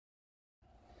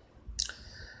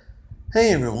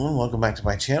Hey everyone, welcome back to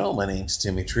my channel. My name's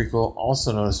Timmy Treacle,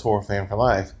 also known as Horror Fan for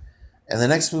Life. And the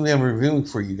next movie I'm reviewing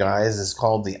for you guys is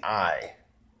called The Eye.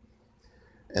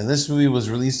 And this movie was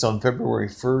released on February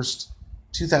 1st,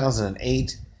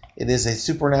 2008. It is a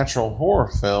supernatural horror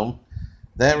film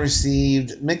that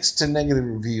received mixed to negative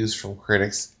reviews from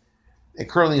critics. It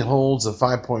currently holds a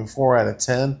 5.4 out of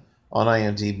 10 on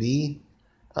IMDb,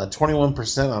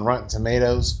 21% on Rotten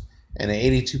Tomatoes, and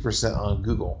 82% on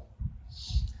Google.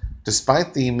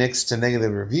 Despite the mixed to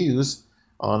negative reviews,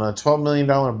 on a $12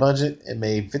 million budget, it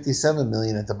made $57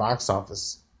 million at the box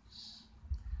office.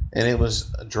 And it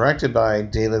was directed by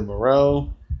David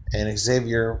Moreau and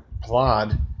Xavier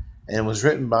Plod, and was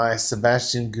written by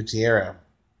Sebastian Gutierrez.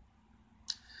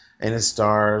 And it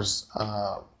stars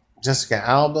Jessica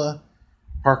Alba,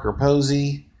 Parker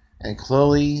Posey, and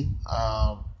Chloe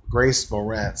Grace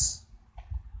Moretz.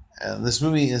 And this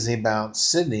movie is about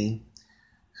Sydney,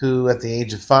 who at the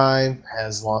age of 5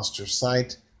 has lost her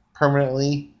sight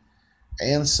permanently.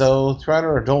 And so throughout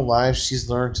her adult life, she's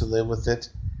learned to live with it.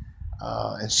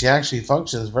 And she actually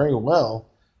functions very well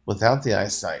without the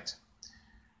eyesight.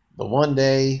 But one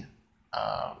day,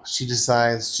 she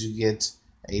decides to get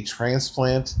a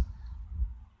transplant.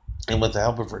 And with the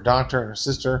help of her doctor and her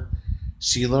sister,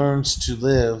 she learns to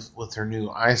live with her new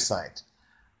eyesight.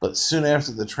 But soon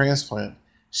after the transplant,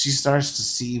 she starts to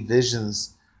see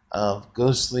visions of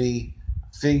ghostly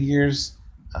figures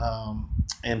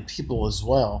and people as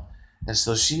well. And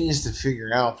so she needs to figure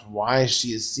out why she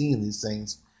is seeing these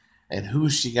things and who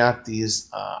she got these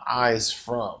eyes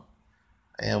from.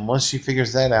 And once she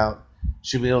figures that out,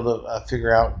 she'll be able to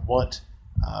figure out what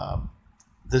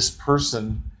this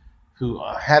person who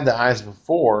had the eyes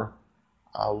before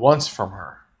wants from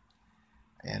her.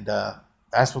 And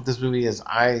that's what this movie is.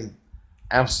 I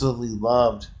absolutely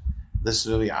loved this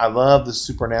movie. I love the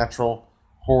supernatural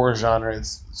horror genre.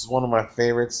 It's one of my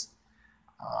favorites.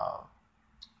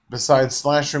 Besides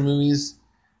slasher movies,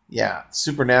 yeah,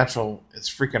 supernatural is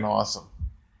freaking awesome.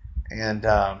 And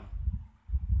I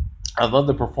love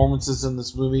the performances in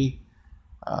this movie,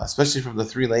 especially from the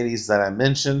three ladies that I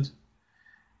mentioned.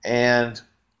 And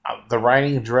the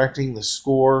writing and directing, the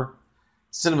score,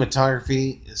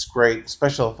 cinematography is great.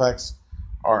 Special effects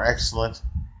are excellent.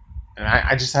 And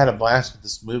I just had a blast with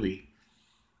this movie.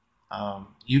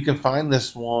 You can find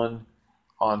this one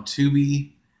on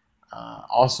Tubi,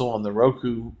 also on the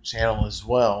Roku channel as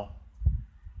well.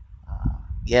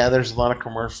 Yeah, there's a lot of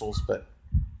commercials, but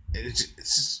it's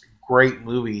just a great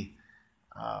movie.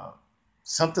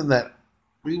 Something that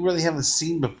we really haven't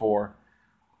seen before,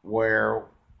 where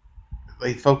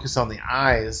they focus on the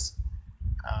eyes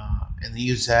and they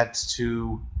use that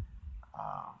to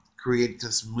create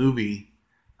this movie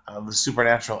of the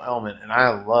supernatural element, and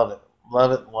I love it.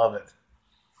 Love it, love it.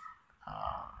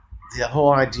 The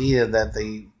whole idea that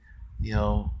they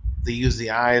use the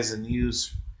eyes and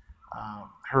use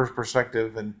her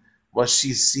perspective and what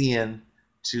she's seeing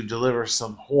to deliver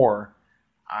some horror.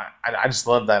 I just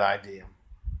love that idea.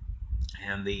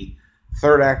 And the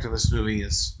third act of this movie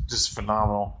is just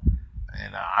phenomenal.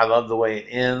 And I love the way it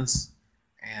ends.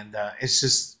 And it's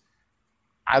just,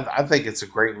 I think it's a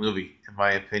great movie, in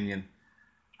my opinion.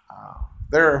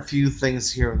 There are a few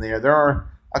things here and there. There are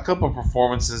a couple of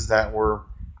performances that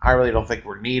I really don't think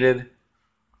were needed.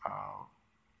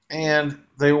 And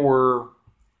there were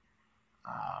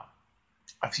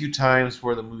a few times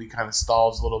where the movie kind of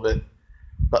stalls a little bit.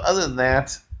 But other than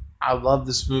that, I love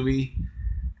this movie.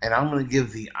 And I'm going to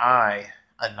give The Eye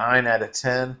a 9 out of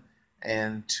 10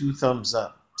 and 2 thumbs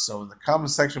up. So in the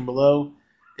comment section below,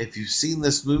 if you've seen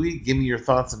this movie, give me your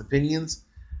thoughts and opinions.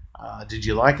 Did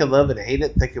you like it, love it, hate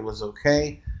it, think it was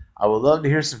okay? I would love to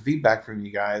hear some feedback from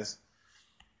you guys.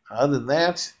 Other than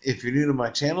that, if you're new to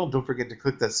my channel, don't forget to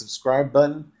click that subscribe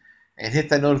button and hit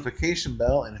that notification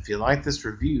bell. And if you like this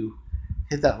review,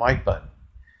 hit that like button.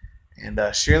 And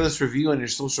share this review on your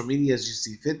social media as you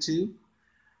see fit to.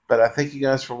 But I thank you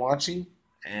guys for watching,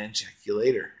 and check you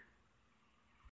later.